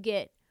 So you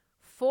get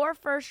 4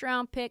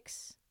 first-round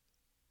picks,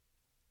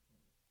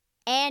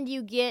 and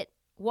you get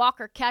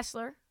Walker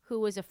Kessler, who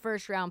was a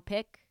first-round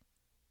pick,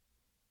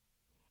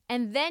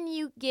 and then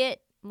you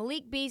get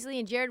Malik Beasley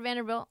and Jared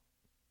Vanderbilt.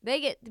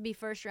 They get to be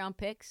first-round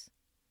picks.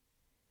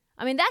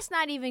 I mean, that's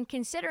not even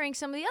considering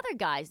some of the other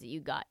guys that you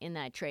got in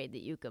that trade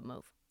that you could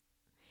move.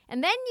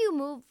 And then you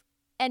move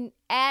and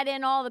add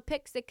in all the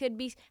picks that could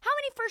be. How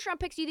many first-round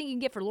picks do you think you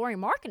can get for Lauri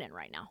Markkanen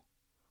right now?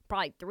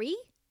 Probably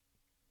 3?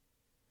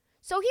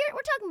 So here we're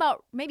talking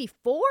about maybe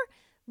 4.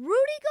 Rudy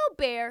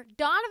Gobert,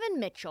 Donovan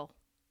Mitchell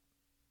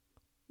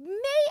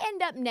may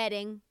end up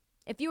netting,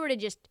 if you were to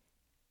just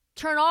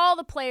turn all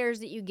the players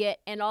that you get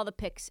and all the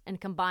picks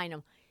and combine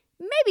them,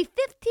 maybe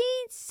 15,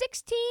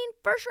 16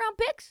 first-round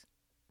picks.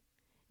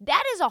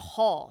 That is a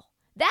haul.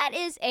 That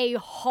is a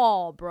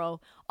haul,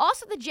 bro.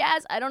 Also, the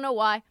Jazz, I don't know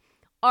why,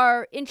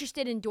 are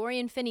interested in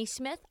Dorian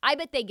Finney-Smith. I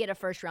bet they get a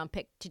first-round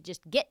pick to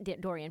just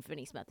get Dorian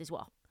Finney-Smith as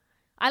well.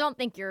 I don't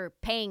think you're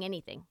paying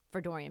anything for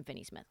Dorian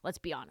Finney-Smith. Let's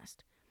be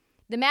honest.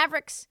 The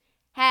Mavericks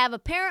have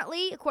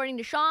apparently, according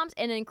to Shams,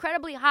 an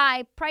incredibly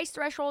high price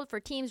threshold for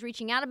teams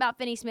reaching out about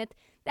Finney-Smith.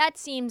 That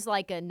seems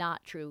like a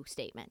not true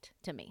statement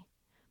to me.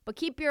 But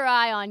keep your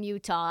eye on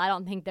Utah. I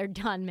don't think they're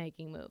done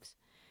making moves.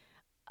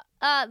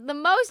 The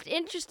most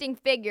interesting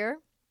figure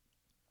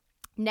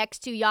next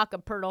to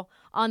Jakob Poeltl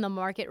on the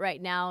market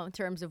right now in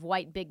terms of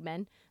white big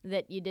men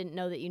that you didn't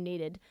know that you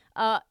needed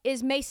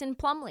is Mason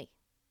Plumlee.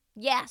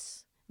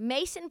 Yes.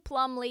 Mason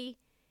Plumlee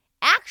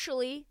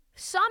actually,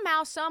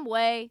 somehow, some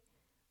way,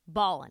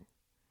 balling.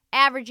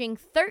 Averaging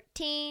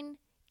 13,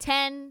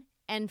 10,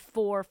 and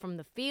 4 from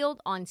the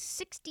field on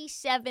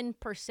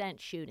 67%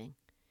 shooting.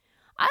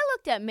 I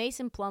looked at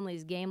Mason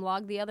Plumlee's game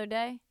log the other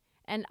day,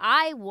 and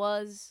I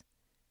was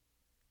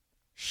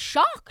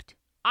shocked.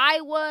 I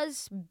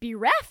was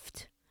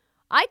bereft.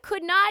 I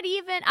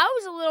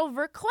was a little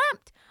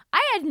verklempt.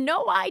 I had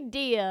no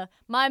idea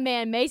my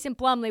man Mason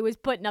Plumlee was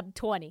putting up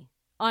 20.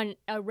 On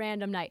a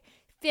random night.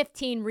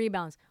 15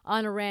 rebounds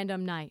on a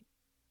random night.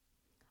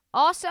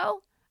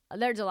 Also,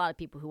 there's a lot of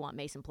people who want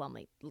Mason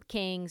Plumlee.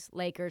 Kings,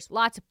 Lakers,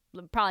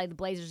 probably the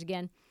Blazers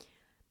again.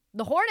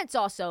 The Hornets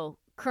also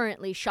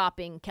currently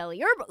shopping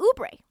Kelly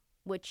Oubre,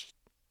 which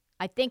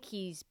I think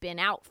he's been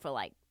out for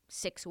like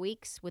 6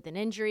 weeks with an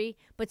injury,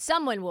 but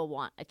someone will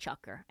want a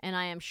chucker, and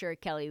I am sure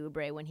Kelly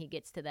Oubre, when he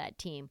gets to that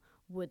team,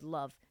 would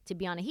love to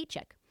be on a heat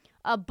check.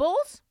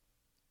 Bulls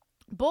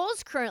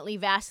currently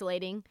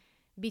vacillating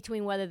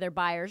between whether they're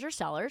buyers or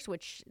sellers,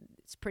 which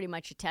is pretty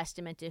much a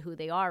testament to who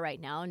they are right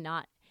now,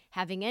 not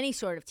having any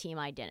sort of team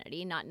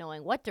identity, not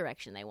knowing what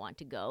direction they want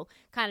to go,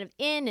 kind of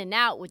in and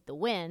out with the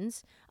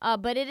wins.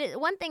 But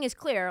one thing is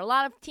clear, a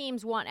lot of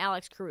teams want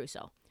Alex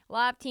Caruso. A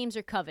lot of teams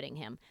are coveting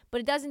him,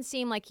 but it doesn't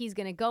seem like he's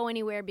going to go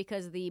anywhere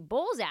because the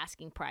Bulls'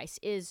 asking price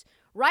is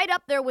right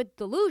up there with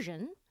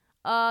delusion,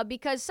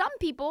 because some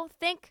people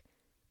think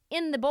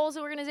in the Bulls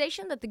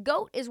organization that the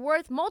GOAT is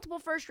worth multiple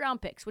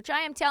first-round picks, which I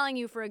am telling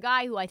you for a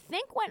guy who I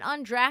think went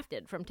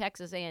undrafted from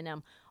Texas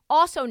A&M,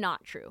 also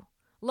not true.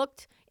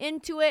 Looked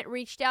into it,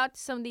 reached out to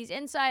some of these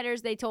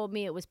insiders. They told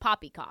me it was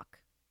poppycock.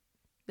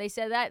 They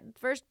said that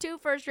two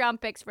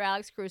first-round picks for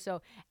Alex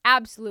Caruso,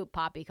 absolute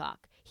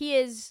poppycock. He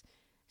is...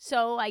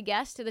 So, I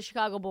guess, to the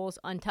Chicago Bulls,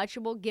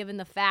 untouchable, given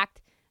the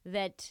fact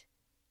that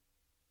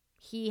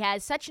he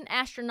has such an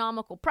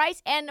astronomical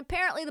price, and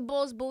apparently the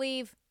Bulls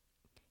believe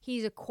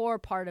he's a core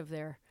part of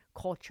their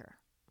culture.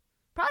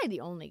 Probably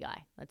the only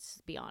guy, let's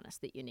be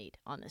honest, that you need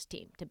on this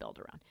team to build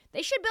around.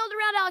 They should build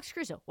around Alex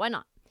Caruso. Why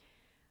not?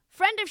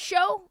 Friend of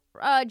show,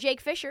 Jake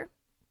Fisher,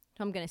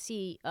 who I'm going to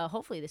see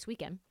hopefully this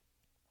weekend,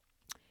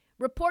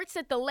 reports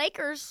that the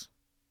Lakers'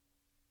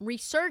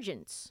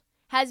 resurgence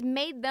has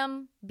made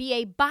them be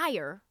a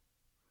buyer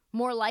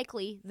more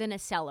likely than a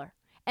seller.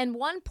 And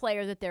one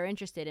player that they're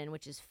interested in,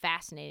 which is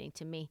fascinating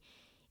to me,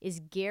 is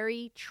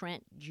Gary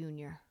Trent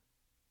Jr.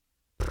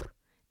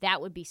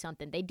 That would be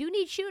something. They do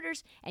need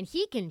shooters, and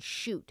he can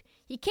shoot.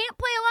 He can't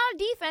play a lot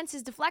of defense.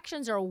 His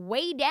deflections are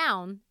way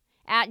down.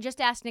 Just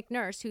ask Nick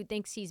Nurse, who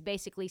thinks he's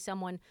basically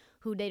someone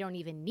who they don't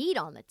even need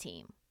on the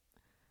team.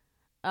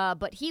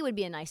 But he would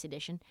be a nice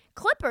addition.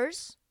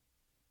 Clippers,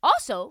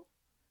 also,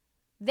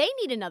 they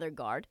need another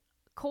guard.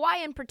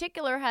 Kawhi in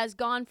particular has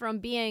gone from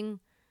being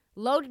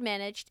load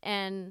managed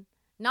and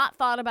not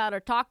thought about or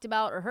talked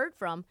about or heard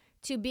from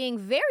to being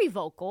very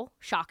vocal,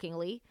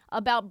 shockingly,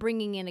 about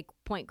bringing in a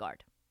point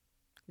guard.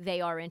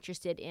 They are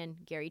interested in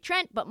Gary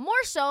Trent, but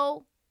more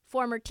so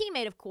former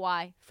teammate of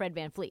Kawhi, Fred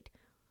VanVleet,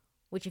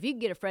 which if you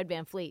could get a Fred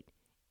VanVleet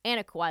and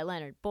a Kawhi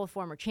Leonard, both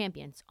former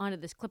champions, onto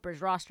this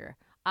Clippers roster,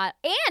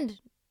 and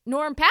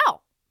Norm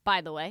Powell, by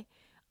the way,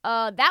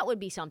 that would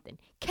be something.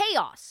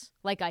 Chaos,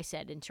 like I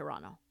said, in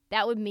Toronto.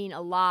 That would mean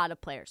a lot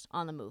of players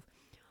on the move.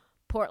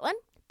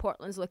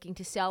 Portland's looking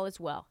to sell as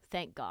well.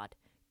 Thank God.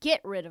 Get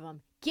rid of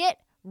them. Get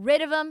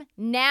rid of him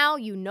now.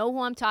 You know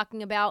who I'm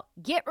talking about.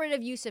 Get rid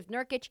of Jusuf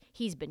Nurkic.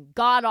 He's been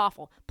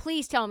god-awful.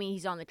 Please tell me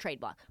he's on the trade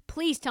block.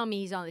 Please tell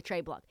me he's on the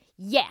trade block.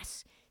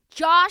 Yes.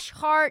 Josh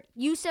Hart,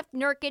 Jusuf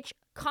Nurkic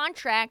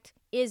contract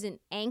is an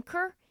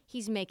anchor.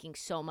 He's making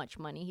so much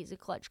money. He's a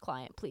clutch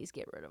client. Please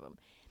get rid of him.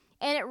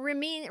 And it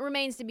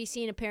remains to be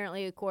seen,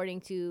 apparently,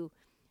 according to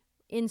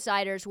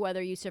insiders,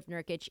 whether Jusuf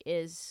Nurkic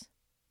is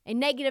a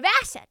negative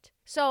asset.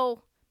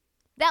 So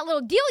that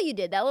little deal you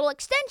did, that little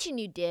extension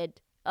you did,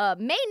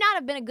 may not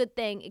have been a good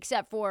thing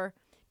except for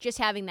just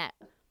having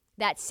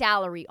that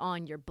salary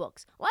on your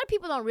books. A lot of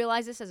people don't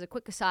realize this. As a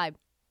quick aside,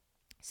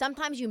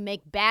 sometimes you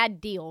make bad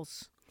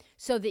deals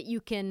so that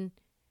you can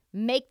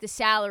make the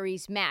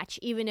salaries match,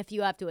 even if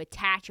you have to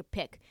attach a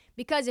pick.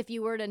 Because if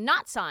you were to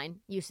not sign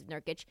Jusuf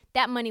Nurkic,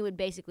 that money would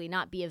basically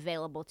not be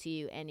available to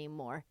you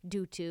anymore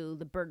due to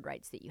the bird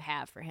rights that you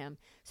have for him.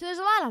 So there's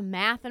a lot of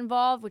math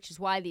involved, which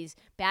is why these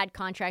bad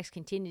contracts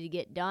continue to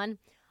get done.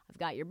 I've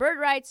got your bird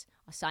rights.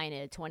 I'll sign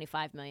a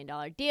 $25 million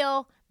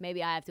deal.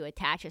 Maybe I have to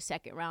attach a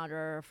second round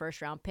or a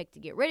first round pick to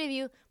get rid of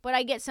you, but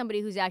I get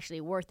somebody who's actually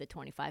worth the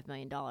 $25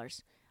 million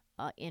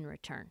in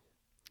return.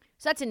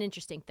 So that's an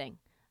interesting thing.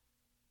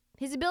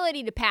 His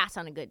ability to pass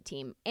on a good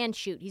team and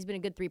shoot. He's been a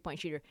good three-point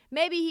shooter.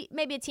 Maybe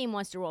a team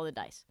wants to roll the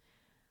dice.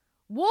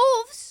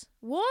 Wolves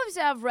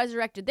have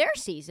resurrected their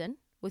season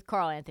with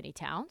Karl Anthony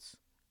Towns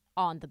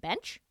on the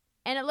bench,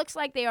 and it looks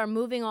like they are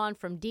moving on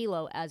from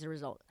D'Lo as a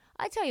result.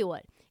 I tell you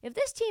what, if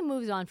this team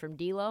moves on from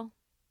D'Lo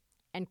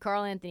and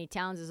Karl Anthony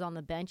Towns is on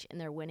the bench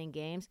and they're winning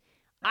games,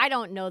 I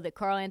don't know that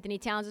Karl Anthony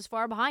Towns is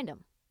far behind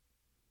him.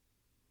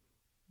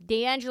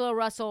 D'Angelo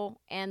Russell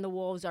and the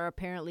Wolves are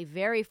apparently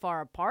very far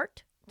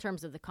apart in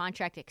terms of the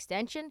contract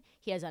extension.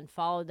 He has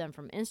unfollowed them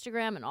from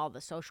Instagram and all the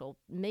social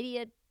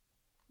media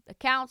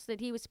accounts that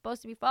he was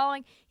supposed to be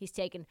following. He's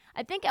taken,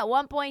 I think at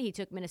one point he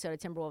took Minnesota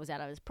Timberwolves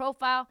out of his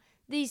profile.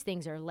 These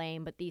things are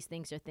lame, but these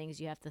things are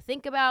things you have to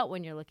think about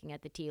when you're looking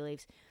at the tea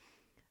leaves.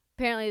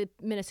 Apparently,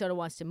 Minnesota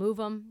wants to move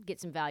him,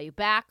 get some value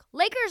back.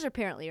 Lakers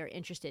apparently are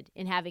interested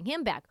in having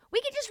him back.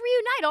 We can just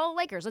reunite all the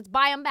Lakers. Let's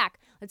buy him back.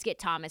 Let's get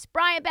Thomas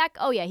Bryant back.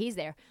 Oh, yeah, he's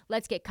there.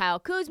 Let's get Kyle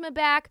Kuzma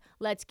back.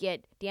 Let's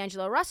get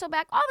D'Angelo Russell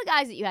back. All the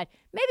guys that you had.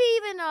 Maybe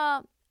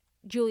even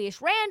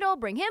Julius Randle,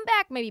 bring him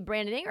back. Maybe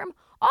Brandon Ingram.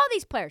 All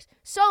these players,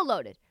 so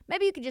loaded.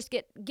 Maybe you could just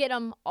get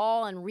them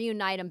all and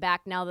reunite them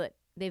back now that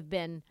they've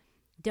been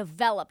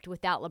developed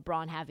without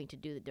LeBron having to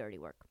do the dirty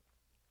work.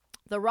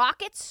 The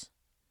Rockets,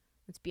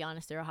 let's be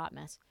honest, they're a hot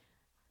mess.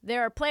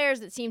 There are players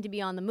that seem to be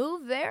on the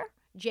move there,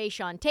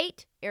 Jayshawn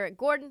Tate, Eric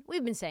Gordon.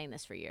 We've been saying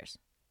this for years.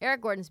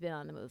 Eric Gordon's been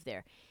on the move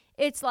there.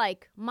 It's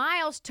like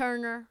Miles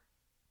Turner,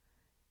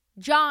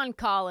 John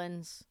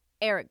Collins,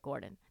 Eric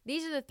Gordon.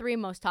 These are the three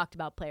most talked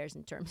about players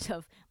in terms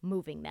of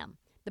moving them.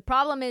 The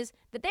problem is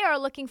that they are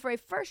looking for a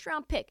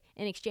first-round pick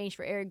in exchange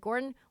for Eric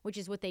Gordon, which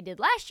is what they did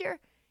last year,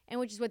 and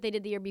which is what they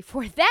did the year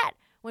before that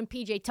when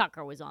P.J.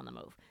 Tucker was on the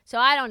move. So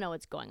I don't know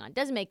what's going on.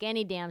 Doesn't make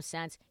any damn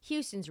sense.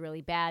 Houston's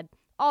really bad.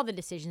 All the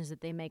decisions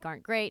that they make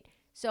aren't great.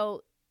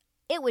 So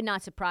it would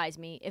not surprise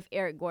me if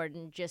Eric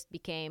Gordon just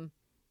became,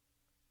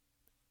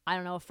 I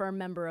don't know, a firm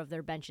member of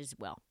their bench as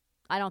well.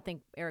 I don't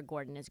think Eric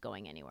Gordon is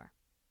going anywhere.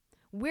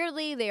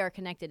 Weirdly, they are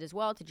connected as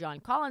well to John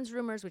Collins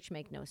rumors, which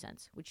make no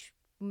sense, which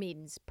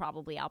means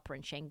probably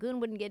Alperen Şengün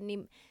wouldn't get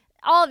any.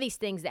 All of these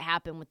things that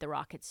happen with the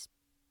Rockets,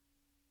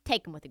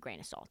 take them with a grain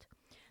of salt.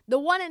 The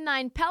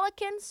 1-9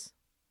 Pelicans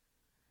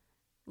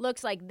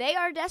looks like they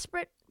are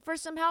desperate for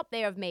some help.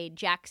 They have made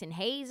Jackson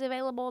Hayes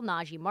available,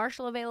 Najee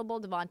Marshall available,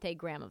 Devontae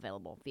Graham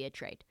available via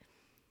trade.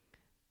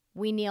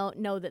 We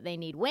know that they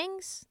need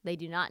wings. They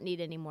do not need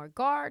any more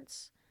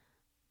guards.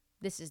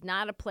 This is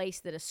not a place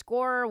that a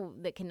scorer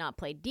that cannot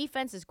play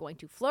defense is going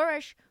to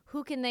flourish.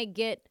 Who can they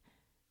get?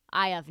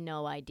 I have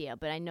no idea,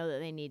 but I know that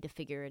they need to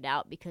figure it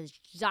out because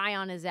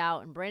Zion is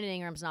out and Brandon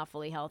Ingram's not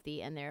fully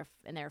healthy, and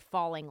they're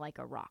falling like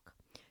a rock.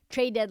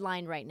 Trade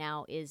deadline right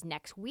now is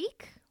next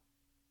week.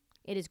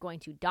 It is going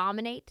to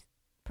dominate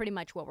pretty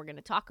much what we're going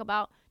to talk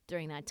about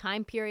during that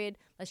time period.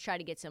 Let's try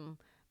to get some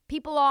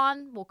people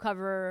on. We'll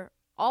cover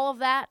all of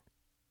that.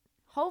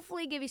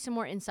 Hopefully give you some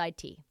more inside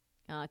tea.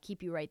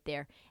 Keep you right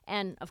there.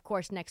 And, of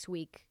course, next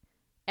week,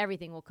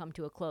 everything will come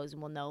to a close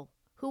and we'll know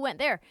who went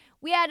there.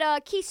 We had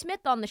Keith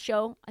Smith on the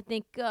show, I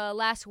think,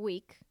 last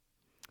week.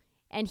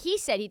 And he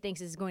said he thinks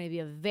it's going to be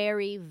a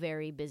very,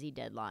 very busy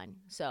deadline.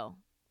 So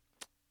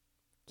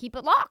keep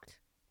it locked,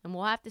 and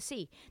we'll have to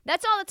see.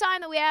 That's all the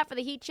time that we have for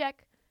the Heat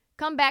Check.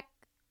 Come back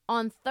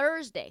on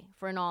Thursday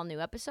for an all-new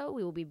episode.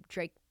 We will be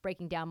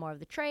breaking down more of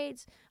the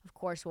trades. Of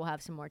course, we'll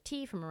have some more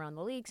tea from around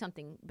the league.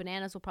 Something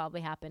bananas will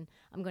probably happen.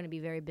 I'm going to be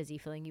very busy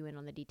filling you in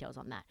on the details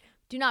on that.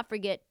 Do not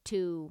forget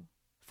to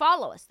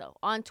follow us, though,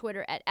 on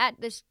Twitter at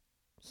this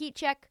Heat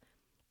Check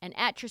and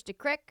at Trista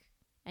Crick,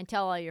 and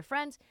tell all your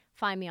friends.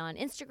 Find me on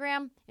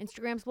Instagram.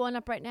 Instagram's blowing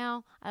up right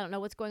now. I don't know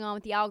what's going on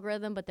with the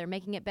algorithm, but they're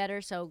making it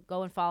better, so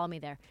go and follow me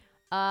there.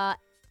 And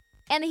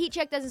the Heat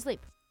Check doesn't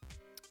sleep,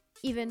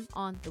 even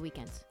on the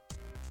weekends.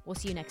 We'll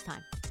see you next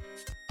time.